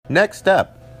Next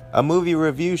up, a movie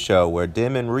review show where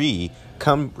Dim and Ree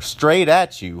come straight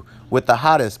at you with the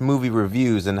hottest movie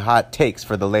reviews and hot takes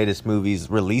for the latest movies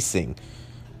releasing.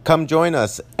 Come join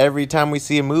us every time we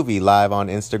see a movie live on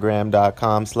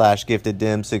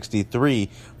Instagram.com/gifteddim63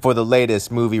 for the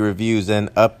latest movie reviews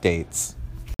and updates.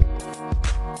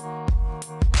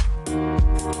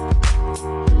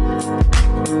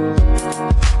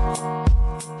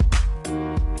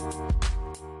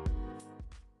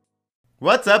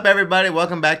 What's up, everybody?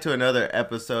 Welcome back to another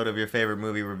episode of your favorite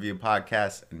movie review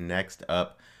podcast. Next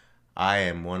up, I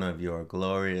am one of your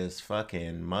glorious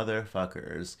fucking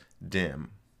motherfuckers, Dim.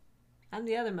 I'm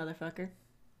the other motherfucker,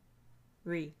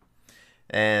 Ree.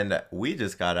 And we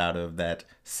just got out of that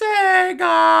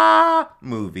Sega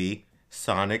movie,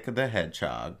 Sonic the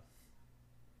Hedgehog.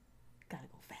 Gotta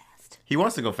go fast. He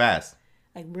wants to go fast.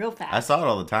 Like real fast. I saw it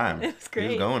all the time. It was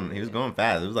great. He was going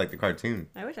fast. It was like the cartoon.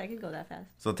 I wish I could go that fast.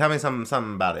 So tell me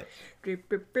something about it.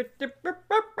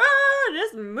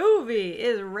 This movie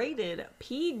is rated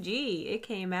PG. It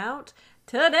came out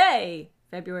today,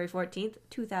 February 14th,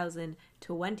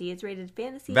 2020. It's rated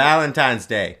fantasy. Valentine's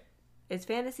Day. It's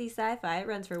fantasy sci-fi. It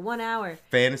runs for 1 hour.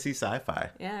 Fantasy sci-fi.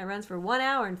 Yeah, it runs for 1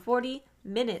 hour and 40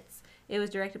 minutes. It was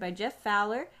directed by Jeff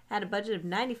Fowler, had a budget of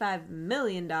 $95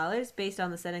 million, based on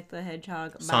the Sonic the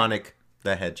Hedgehog. Sonic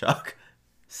the Hedgehog.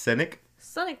 Sonic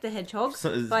the Hedgehog.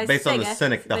 By based Sega, on the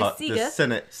Sonic the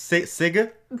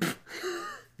Sega.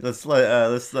 Let's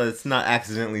not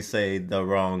accidentally say the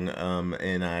wrong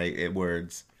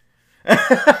words.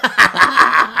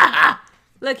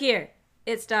 Look here.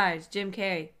 It stars Jim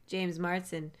Carrey, James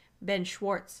Marsden, Ben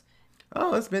Schwartz.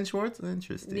 Oh, it's Ben Schwartz?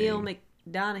 Interesting. Neil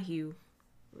McDonough.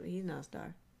 He's not a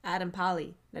star. Adam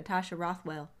Polly, Natasha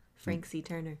Rothwell, Frank C.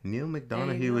 Turner. Neil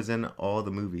McDonough is in all the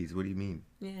movies. What do you mean?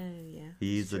 Yeah.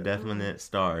 He's a definite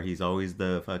star. He's always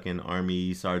the fucking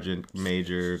army sergeant,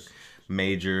 major,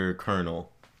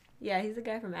 colonel. Yeah, he's the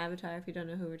guy from Avatar, if you don't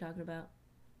know who we're talking about.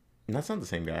 That's not the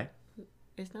same guy.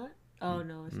 It's not? Oh,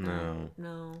 no, it's not.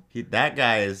 No. That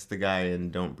guy is the guy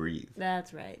in Don't Breathe.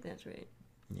 That's right.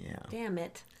 Yeah. Damn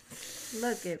it.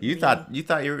 Look at you me. You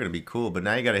thought you were gonna be cool, but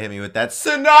now you gotta hit me with that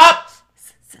synopsis.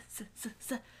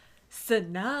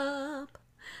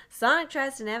 Sonic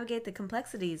tries to navigate the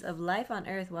complexities of life on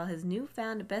Earth while his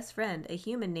newfound best friend, a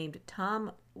human named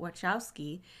Tom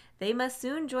Wachowski, they must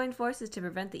soon join forces to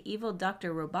prevent the evil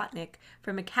Dr. Robotnik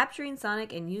from capturing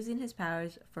Sonic and using his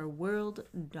powers for world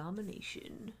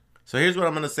domination. So here's what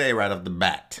I'm gonna say right off the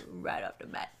bat.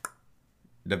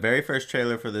 The very first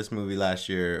trailer for this movie last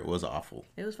year was awful.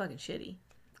 It was fucking shitty.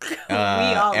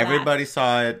 Everybody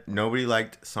saw it. Nobody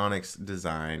liked Sonic's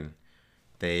design.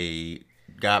 They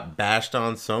got bashed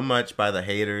on so much by the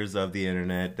haters of the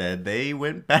internet that they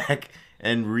went back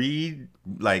and it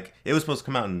was supposed to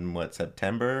come out in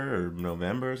September or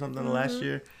November or something last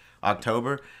year,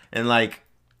 October, and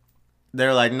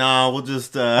they're like, nah, we'll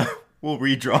just we'll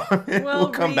redraw it.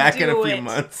 We'll come back in a few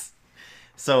months.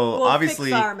 So we'll obviously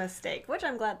fix our mistake, which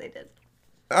I'm glad they did.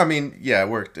 I mean, yeah, it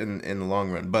worked in the long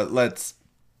run, but let's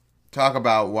talk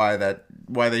about why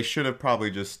they should have probably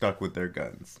just stuck with their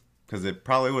guns, because it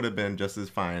probably would have been just as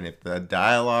fine if the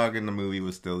dialogue in the movie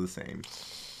was still the same.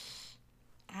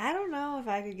 I don't know if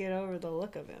I could get over the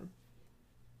look of him.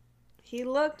 He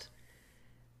looked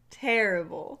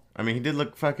terrible. I mean, he did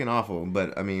look fucking awful,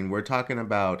 but I mean, we're talking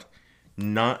about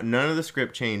none of the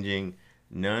script changing.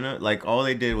 All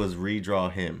they did was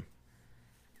redraw him.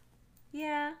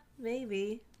 Yeah,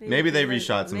 maybe. Maybe they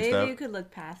reshot some stuff. Maybe you could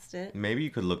look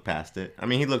past it. I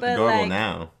mean, he looked adorable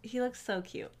now. He looks so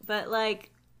cute. But,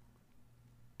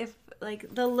 if,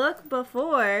 the look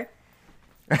before,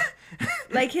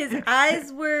 his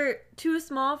eyes were too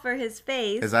small for his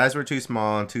face. His eyes were too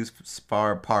small and too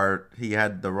far apart. He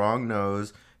had the wrong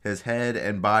nose. His head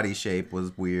and body shape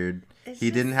was weird.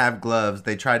 He didn't have gloves.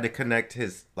 They tried to connect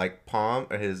his palm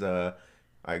or his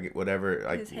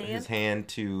his hand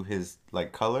to his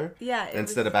color. Yeah.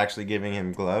 Instead of actually giving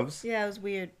him gloves. Yeah, it was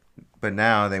weird. But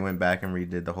now they went back and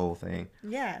redid the whole thing.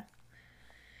 Yeah.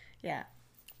 Yeah.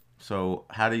 So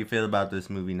how do you feel about this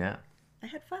movie now? I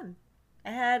had fun. I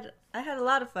had a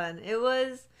lot of fun. It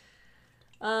was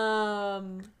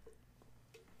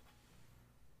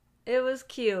It was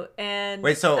cute, and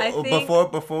wait. So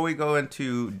before we go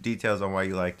into details on why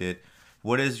you liked it,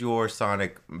 what is your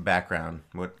Sonic background?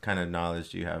 What kind of knowledge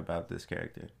do you have about this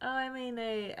character? Oh, I mean,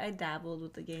 I dabbled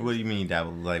with the game. What do you mean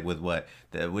dabbled? With what?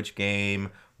 Which game?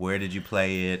 Where did you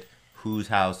play it? Whose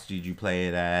house did you play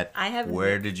it at?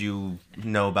 Where did you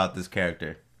know about this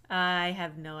character? I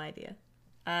have no idea.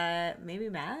 Maybe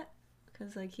Matt,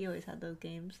 because he always had those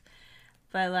games,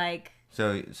 but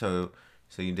So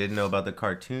So you didn't know about the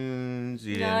cartoons?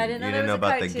 No, I didn't know you there didn't know was a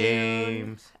about cartoon. the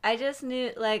games? I just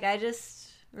knew, like, I just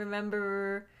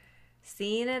remember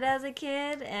seeing it as a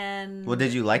kid, and... Well,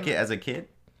 did you like it as a kid?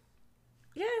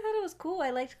 Yeah, I thought it was cool.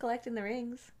 I liked collecting the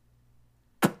rings.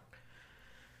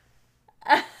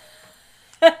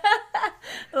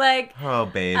 Like, oh,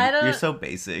 babe, you're so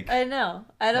basic. I know.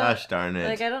 I don't. Gosh darn it!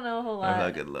 Like, I don't know a whole lot.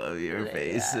 I fucking love your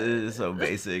face. It's so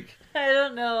basic. I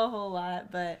don't know a whole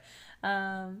lot, but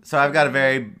so I've got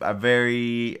a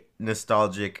very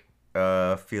nostalgic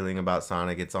feeling about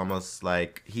Sonic. It's almost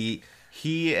like he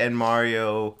and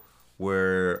Mario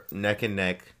were neck and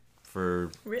neck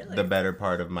for the better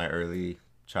part of my early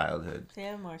childhood.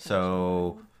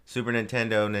 So Super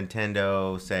Nintendo,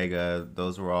 Sega,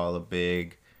 those were all a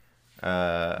big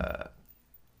part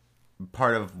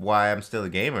of why I'm still a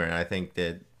gamer. And I think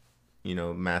that,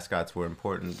 mascots were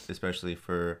important, especially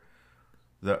for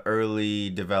the early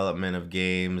development of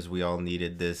games. We all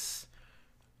needed this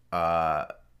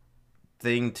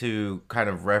thing to kind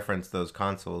of reference those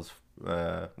consoles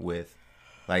with.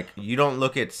 Like, you don't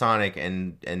look at Sonic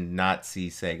and not see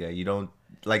Sega. You don't,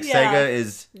 like, Sega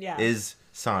is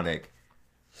Sonic.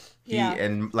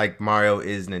 And, like, Mario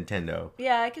is Nintendo.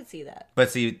 Yeah, I could see that. But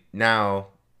see, now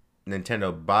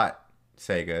Nintendo bought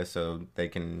Sega, so they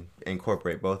can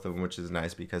incorporate both of them, which is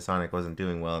nice because Sonic wasn't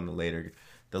doing well in the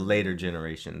later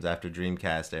generations. After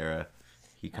Dreamcast era,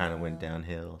 he kind of went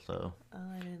downhill. So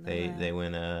I didn't know they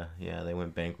went they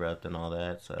went bankrupt and all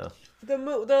that. So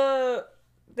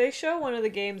they show one of the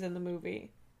games in the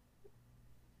movie.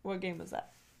 What game was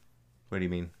that? What do you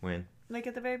mean when? Like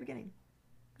at the very beginning.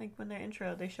 Like when their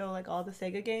intro, they show like all the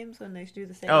Sega games when they do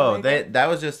the Sega. Oh, that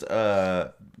was just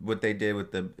what they did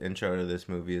with the intro to this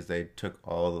movie is they took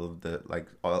all of the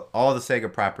all the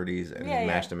Sega properties and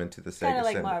mashed them into the Sega. Kind of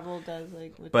like Marvel does,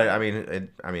 like. But I mean,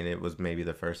 it was maybe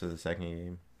the first or the second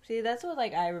game. See, that's what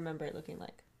I remember it looking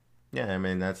like. Yeah, I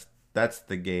mean that's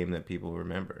the game that people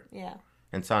remember. Yeah.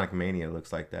 And Sonic Mania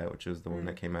looks like that, which was the one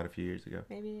that came out a few years ago.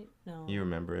 Maybe no. You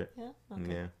remember it? Yeah.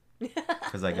 Okay. Yeah.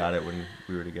 Because I got it when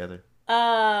we were together.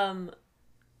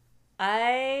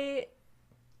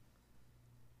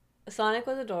 Sonic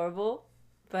was adorable,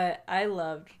 but I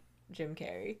loved Jim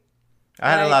Carrey.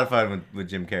 I had a lot of fun with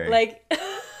Jim Carrey. Like,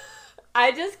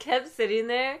 I just kept sitting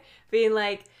there being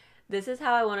like, this is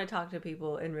how I want to talk to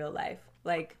people in real life.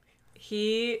 Like,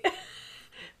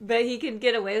 but he can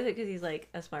get away with it because he's like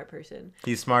a smart person.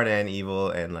 He's smart and evil,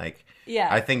 and like,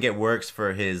 I think it works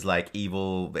for his like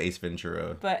evil Ace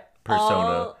Ventura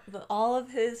persona. All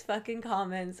of his fucking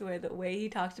comments, where the way he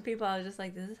talks to people, I was just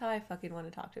like, this is how I fucking want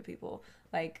to talk to people.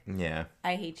 Like,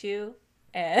 I hate you,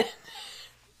 and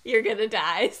you're gonna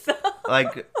die. So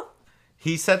like,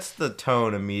 he sets the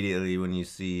tone immediately when you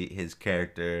see his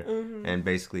character, and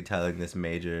basically telling this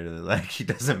major that like he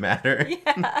doesn't matter.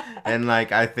 Yeah. And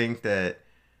like, I think that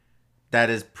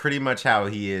is pretty much how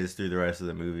he is through the rest of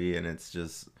the movie, and it's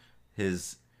just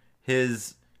his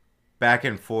back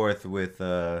and forth with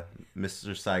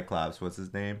Mr. Cyclops. What's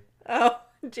his name? Oh,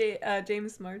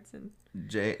 James Marsden.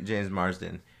 James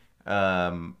Marsden.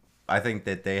 I think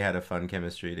that they had a fun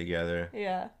chemistry together.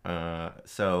 Yeah.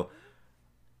 So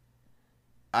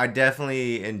I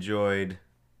definitely enjoyed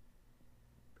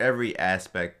every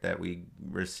aspect that we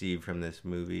received from this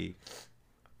movie.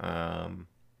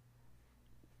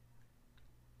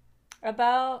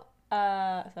 About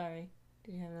sorry,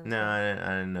 did you have another? No, I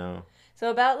didn't know. So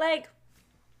about like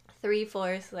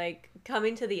 3/4, like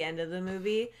coming to the end of the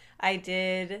movie, I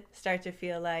did start to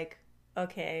feel like,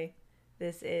 okay,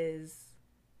 this is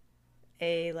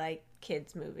a like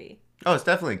kids movie. Oh, it's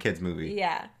definitely a kids movie.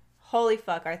 Yeah. Holy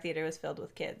fuck, our theater was filled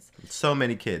with kids. So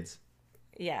many kids.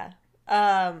 Yeah.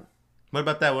 What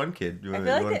about that one kid? You want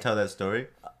to tell that story?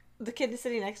 The kid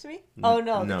sitting next to me? Oh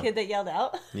no, the kid that yelled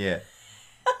out? Yeah.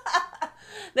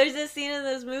 There's this scene in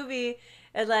this movie,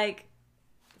 and like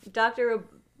Dr.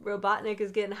 Robotnik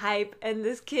is getting hype, and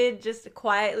this kid just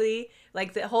quietly,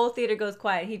 like the whole theater goes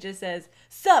quiet. He just says,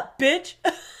 "Sup, bitch."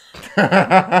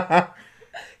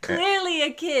 Clearly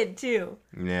a kid too.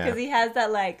 Yeah. Because he has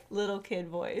that like little kid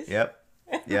voice. Yep.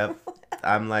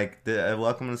 I'm like,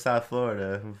 welcome to South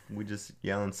Florida. We just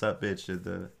yelling "sup, bitch"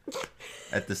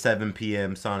 at the 7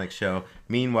 p.m. Sonic show.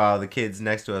 Meanwhile, the kids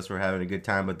next to us were having a good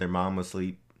time, but their mom was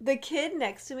asleep. The kid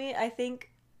next to me, I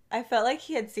felt like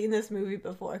he had seen this movie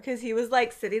before, because he was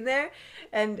like sitting there,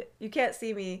 and you can't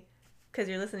see me because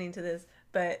you're listening to this,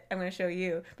 but I'm going to show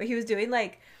you. But he was doing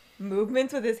like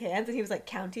movements with his hands, and he was like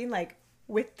counting like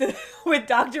with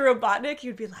Dr. Robotnik. He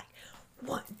would be like,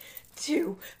 1,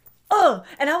 2, oh,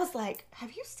 and I was like,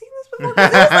 have you seen this before?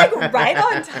 Because it was like right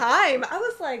on time. I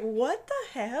was like, what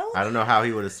the hell? I don't know how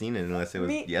he would have seen it unless it was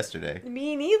yesterday.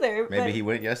 Me neither. Maybe he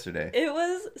went yesterday. It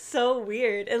was so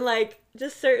weird. And like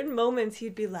just certain moments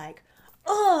he'd be like,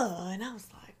 oh, and I was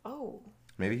like, oh.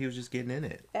 Maybe he was just getting in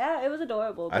it. Yeah, it was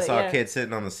adorable. I saw a kid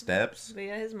sitting on the steps. But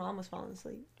yeah, his mom was falling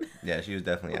asleep. Yeah, she was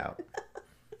definitely out.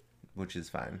 Which is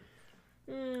fine.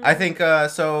 I think,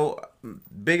 the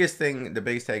biggest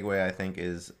takeaway, I think,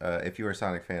 is if you were a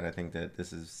Sonic fan, I think that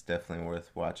this is definitely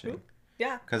worth watching.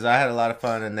 Yeah. Because I had a lot of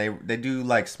fun, and they do,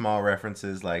 like, small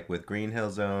references, like, with Green Hill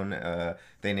Zone.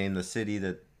 They named the city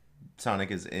that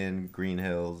Sonic is in Green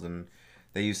Hills, and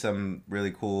they use some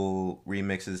really cool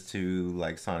remixes to,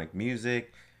 like, Sonic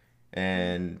music.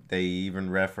 And they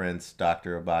even reference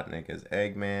Dr. Robotnik as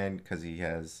Eggman, because he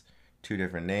has 2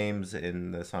 different names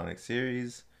in the Sonic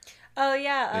series. Oh,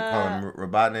 yeah. They call him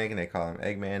Robotnik and they call him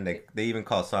Eggman. They even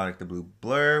call Sonic the Blue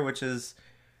Blur, which is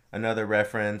another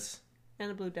reference. And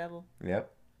the Blue Devil.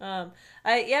 Yep.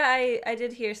 I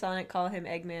did hear Sonic call him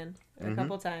Eggman a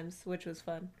couple times, which was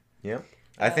fun. Yep.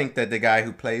 I think that the guy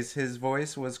who plays his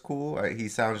voice was cool. He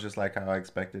sounds just like how I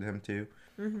expected him to.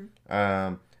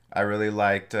 Mm-hmm. I really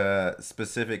liked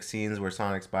specific scenes where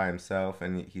Sonic's by himself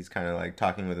and he's kind of like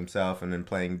talking with himself and then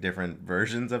playing different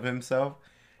versions of himself.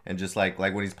 And just like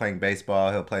when he's playing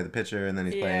baseball, he'll play the pitcher and then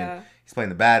he's playing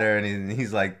the batter and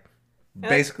he's like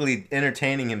basically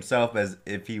entertaining himself as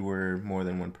if he were more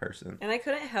than one person. And I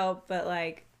couldn't help but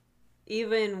like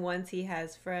even once he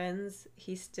has friends,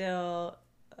 he still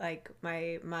like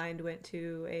my mind went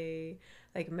to a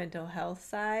like mental health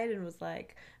side and was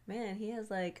like, man, he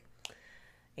has like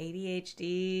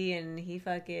ADHD and he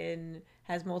fucking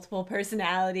has multiple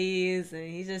personalities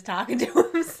and he's just talking to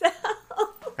himself.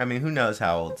 I mean, who knows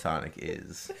how old Sonic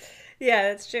is? Yeah,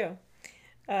 that's true.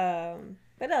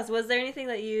 What else? Was there anything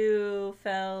that you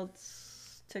felt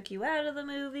took you out of the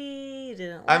movie? You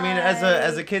didn't like? I mean,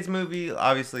 as a kids movie,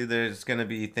 obviously there's gonna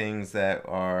be things that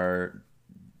are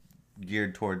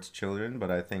geared towards children,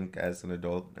 but I think as an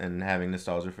adult and having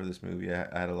nostalgia for this movie, I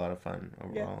had a lot of fun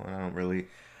overall, and I don't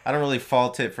really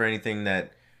fault it for anything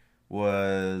that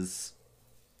was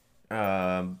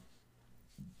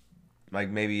like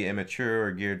maybe immature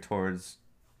or geared towards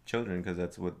children, because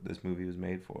that's what this movie was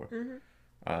made for.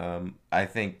 Mm-hmm. I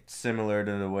think similar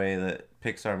to the way that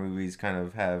Pixar movies kind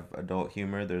of have adult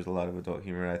humor, there's a lot of adult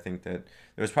humor. I think that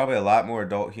there's probably a lot more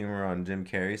adult humor on Jim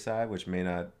Carrey's side, which may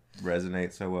not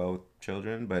resonate so well with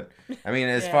children. But I mean,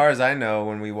 as far as I know,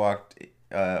 when we walked,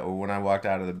 or when I walked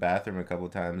out of the bathroom a couple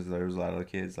of times, there was a lot of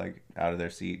kids like out of their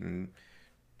seat and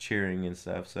cheering and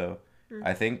stuff. So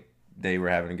I think they were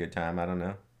having a good time. I don't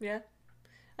know. Yeah.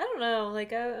 I don't know.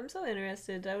 Like, I'm so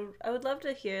interested. I would love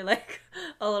to hear, like,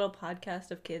 a little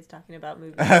podcast of kids talking about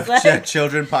movies. Like,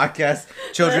 children podcast,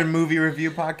 children movie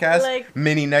review podcast, like,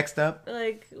 mini next up.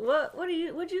 Like, what do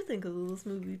you think of this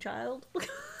movie, child?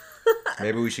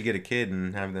 Maybe we should get a kid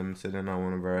and have them sit in on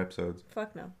one of our episodes.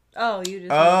 Fuck no. Oh, you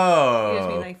just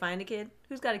mean, like, find a kid?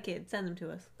 Who's got a kid? Send them to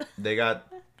us. They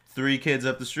got 3 kids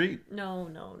up the street. No.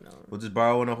 We'll just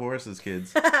borrow one of Horace's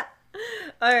kids.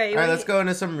 All right, let's go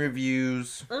into some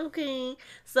reviews. Okay.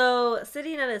 So,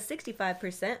 sitting at a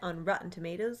 65% on Rotten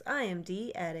Tomatoes,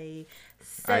 IMDb at a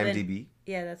 7. IMDb?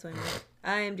 Yeah, that's what I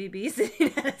meant. IMDb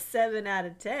sitting at a 7 out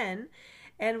of 10.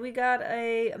 And we got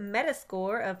a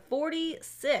Metascore of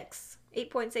 46.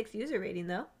 8.6 user rating,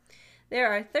 though.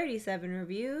 There are 37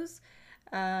 reviews.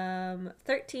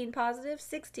 13 positive,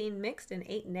 16 mixed, and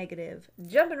 8 negative.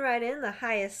 Jumping right in, the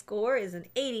highest score is an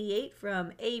 88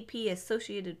 from AP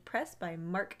Associated Press by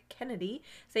Mark Kennedy,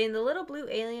 saying the little blue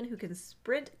alien who can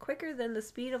sprint quicker than the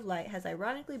speed of light has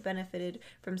ironically benefited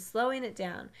from slowing it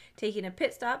down, taking a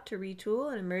pit stop to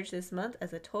retool and emerge this month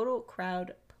as a total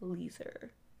crowd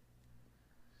pleaser.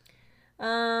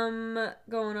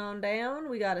 Going on down,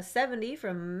 we got a 70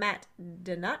 from Matt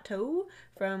Donato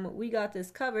from We Got This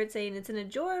Covered, saying it's an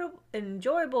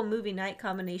enjoyable movie night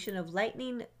combination of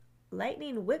lightning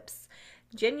whips,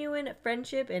 genuine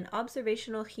friendship, and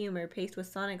observational humor paced with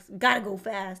Sonic's gotta go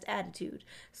fast attitude.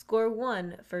 Score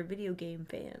 1 for video game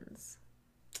fans.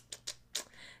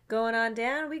 Going on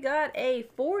down, we got a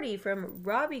 40 from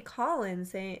Robbie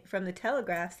Collins from The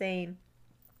Telegraph, saying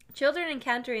children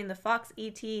encountering the Fox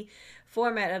ET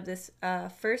format of this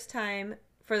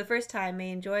for the first time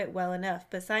may enjoy it well enough,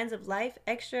 but signs of life,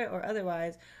 extra or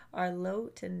otherwise, are low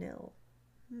to nil.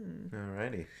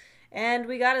 Alrighty. And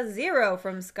we got a 0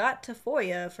 from Scott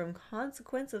Tafoya from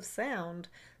Consequence of Sound,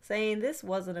 saying this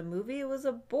wasn't a movie, it was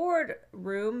a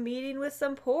boardroom meeting with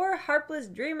some poor, harpless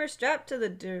dreamer strapped to the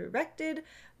directed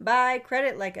by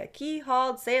credit like a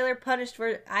key-hauled sailor punished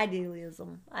for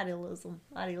idealism.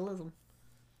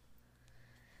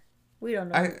 We don't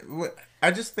know.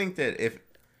 I just think that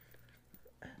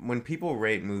when people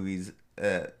rate movies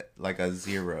like a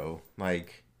 0,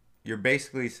 like, you're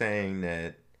basically saying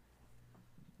that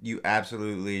you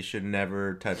absolutely should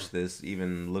never touch this,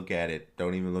 even look at it.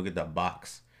 Don't even look at the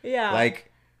box. Yeah.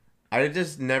 Like, I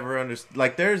just never understand.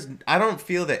 Like, I don't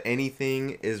feel that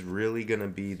anything is really going to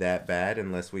be that bad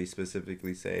unless we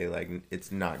specifically say, like,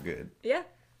 it's not good. Yeah,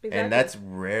 exactly. And that's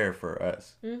rare for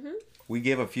us. Mm-hmm. We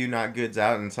give a few not goods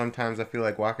out, and sometimes I feel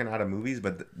like walking out of movies,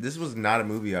 but this was not a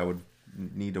movie I would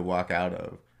need to walk out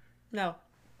of. No.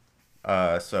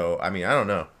 So, I mean, I don't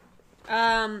know.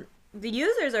 The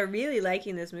users are really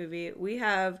liking this movie. We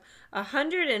have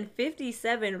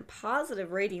 157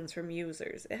 positive ratings from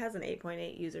users. It has an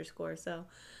 8.8 user score, so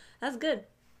that's good.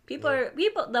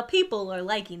 The people are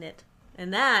liking it,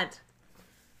 and that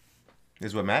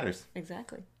is what matters.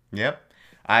 Exactly. Yep.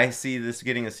 I see this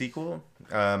getting a sequel.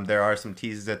 There are some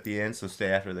teases at the end, so stay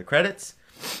after the credits.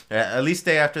 At least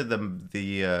stay after the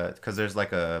because there's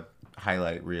like a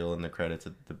highlight reel in the credits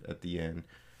at the end.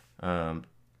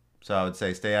 So I would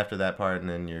say stay after that part, and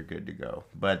then you're good to go.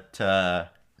 But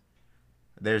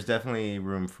there's definitely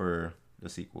room for the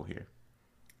sequel here.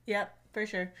 Yep, for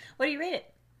sure. What do you rate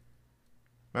it?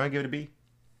 I'll give it a B.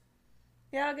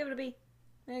 Yeah, I'll give it a B.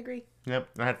 I agree. Yep,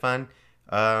 I had fun.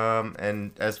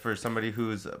 And as for somebody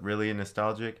who's really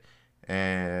nostalgic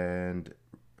and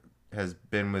has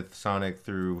been with Sonic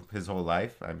through his whole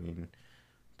life, I mean,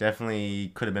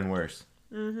 definitely could have been worse.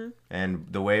 Mm-hmm. And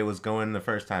the way it was going the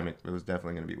first time, it was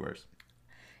definitely going to be worse.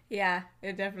 Yeah,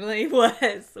 it definitely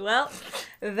was. Well,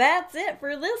 that's it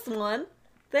for this one.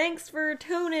 Thanks for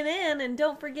tuning in, and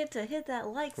don't forget to hit that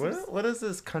like. What is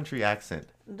this country accent?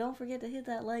 Don't forget to hit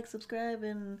that like, subscribe,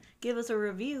 and give us a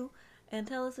review, and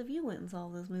tell us if you went and saw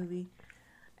this movie.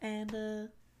 And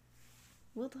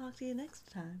we'll talk to you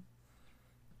next time.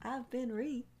 I've been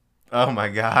Ree. Oh my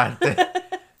God.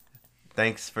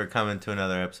 Thanks for coming to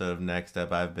another episode of Next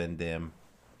Up. I've been Dim,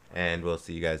 and we'll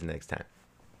see you guys next time.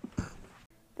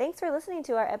 Thanks for listening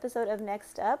to our episode of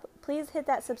Next Up. Please hit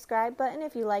that subscribe button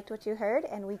if you liked what you heard,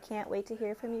 and we can't wait to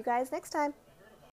hear from you guys next time.